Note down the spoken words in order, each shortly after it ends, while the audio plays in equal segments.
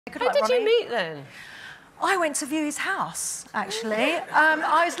How did you meet then? I went to view his house, actually.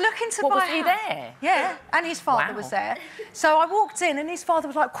 I was looking to buy... Was he there? Yeah, and his father was there. So I walked in and his father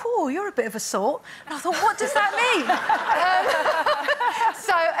was like, cool, you're a bit of a sort. And I thought, what does that mean?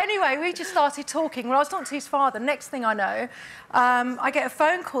 So anyway, we just started talking. When I was talking to his father, next thing I know, I get a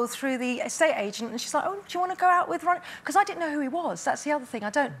phone call through the estate agent and she's like, oh, do you want to go out with Ronnie? Because I didn't know who he was. That's the other thing.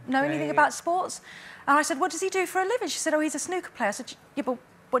 I don't know anything about sports. And I said, what does he do for a living? She said, oh, he's a snooker player. I said, yeah, but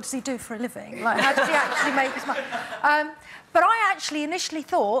what does he do for a living? Like, how does he actually make his money? But I actually initially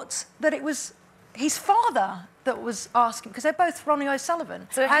thought that it was his father that was asking, because they're both Ronnie O'Sullivan.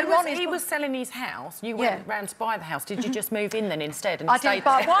 So he was selling his house, you went round to buy the house. Did you just move in then instead and I didn't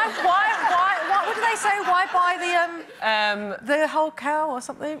buy. Why, what do they say? Why buy the whole cow or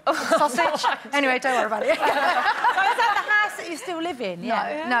something? Sausage? Anyway, don't worry about it. So is that the house that you still live in?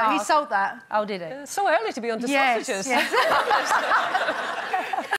 Yeah. No, he sold that. Oh, did he? So early to be onto sausages. Yes.